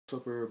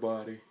What's up,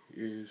 everybody?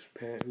 It's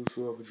Pat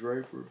Whosoever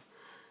Draper,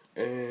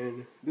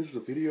 and this is a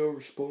video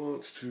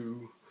response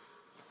to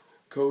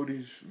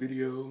Cody's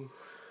video.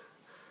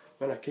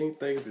 Man, I can't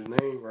think of his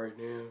name right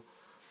now,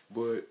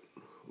 but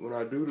when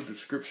I do the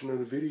description of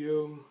the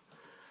video,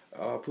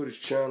 I'll put his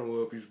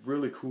channel up. He's a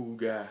really cool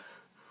guy,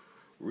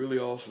 really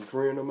awesome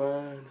friend of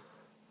mine,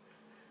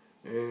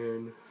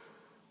 and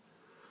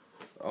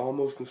I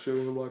almost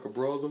consider him like a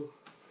brother.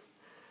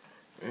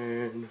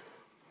 And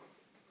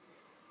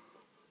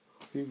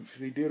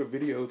he did a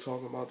video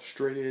talking about the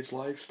straight edge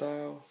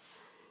lifestyle.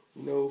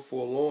 You know,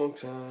 for a long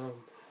time,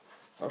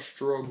 I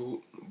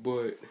struggled,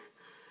 but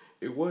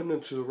it wasn't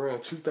until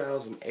around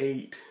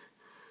 2008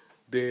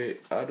 that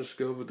I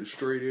discovered the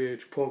straight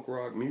edge punk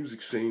rock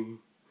music scene.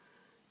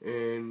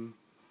 And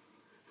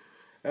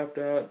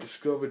after I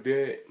discovered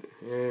that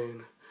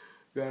and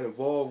got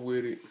involved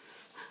with it,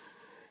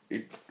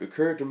 it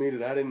occurred to me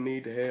that I didn't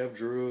need to have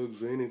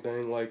drugs or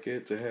anything like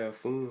that to have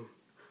fun.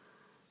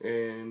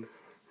 And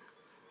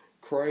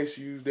Christ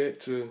used that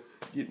to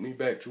get me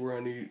back to where I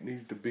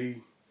needed to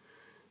be.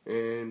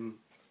 And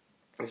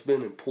it's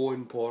been an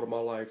important part of my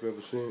life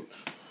ever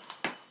since.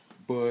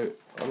 But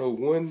I know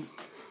one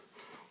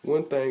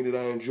thing that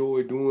I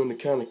enjoy doing to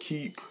kind of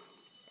keep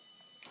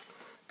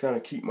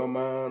my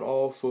mind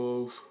off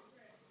of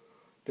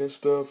that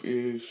stuff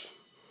is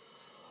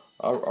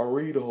I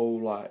read a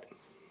whole lot.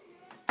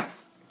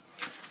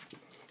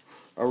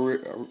 I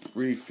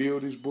read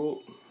Fieldy's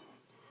book.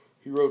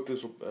 He wrote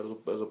this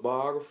as a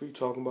biography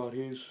talking about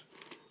his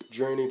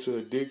journey to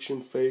addiction,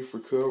 faith,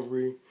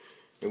 recovery,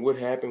 and what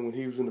happened when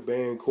he was in the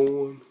band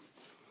Korn.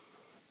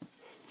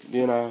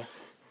 Then I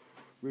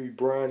read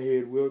Brian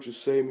Head Welch's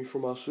Save Me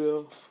From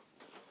Myself.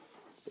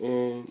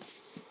 And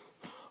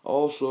I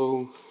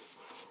also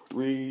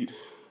read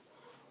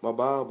my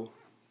Bible,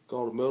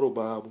 called the Metal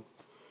Bible.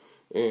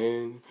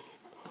 And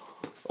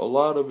a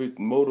lot of it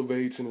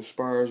motivates and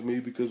inspires me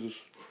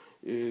because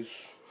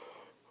it's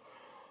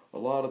a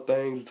lot of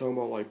things talking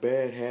about like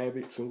bad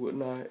habits and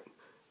whatnot,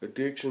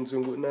 addictions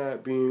and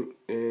whatnot,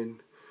 and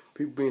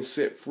people being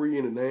set free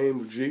in the name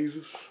of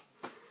Jesus.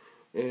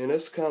 And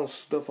that's the kind of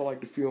stuff I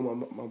like to fill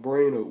my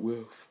brain up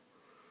with.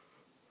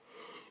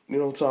 And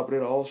then on top of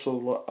that, I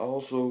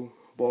also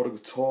bought a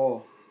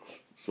guitar,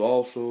 so I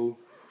also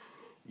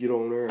get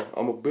on there.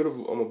 I'm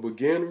a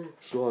beginner,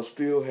 so I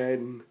still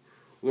hadn't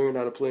learned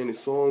how to play any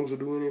songs or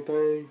do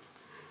anything,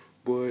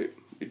 but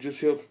it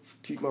just helps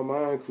keep my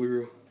mind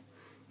clear.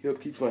 Help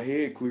keep my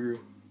head clear,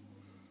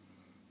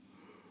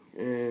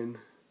 and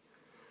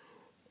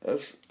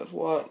that's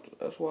why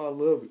I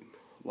love it.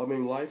 I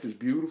mean, life is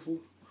beautiful.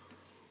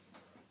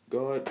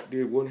 God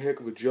did one heck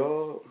of a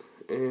job,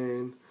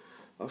 and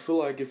I feel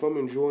like if I'm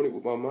enjoying it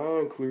with my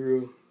mind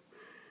clear,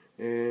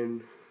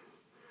 and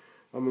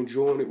I'm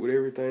enjoying it with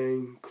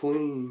everything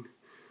clean,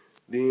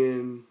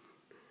 then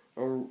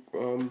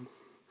I'm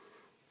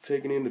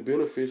taking in the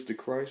benefits that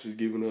Christ has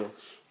given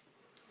us,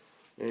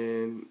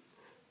 and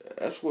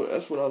that's what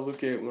I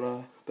look at when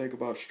I think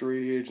about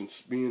straight edge and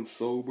being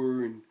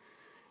sober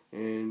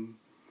and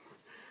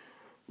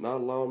not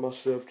allowing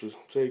myself to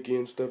take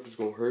in stuff that's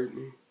gonna hurt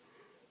me,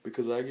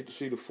 because I get to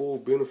see the full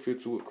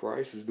benefits of what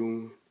Christ is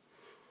doing.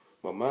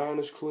 My mind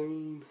is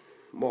clean,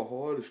 my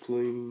heart is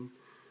clean,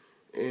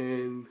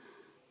 and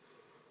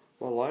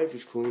my life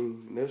is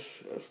clean. And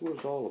that's what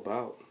it's all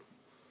about.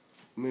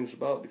 I mean, it's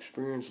about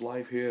experiencing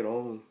life head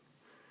on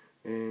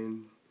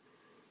and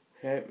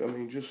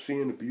just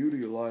seeing the beauty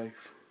of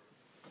life.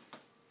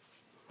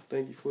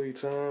 Thank you for your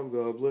time.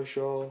 God bless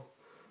y'all.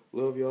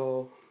 Love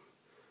y'all.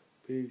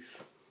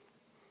 Peace.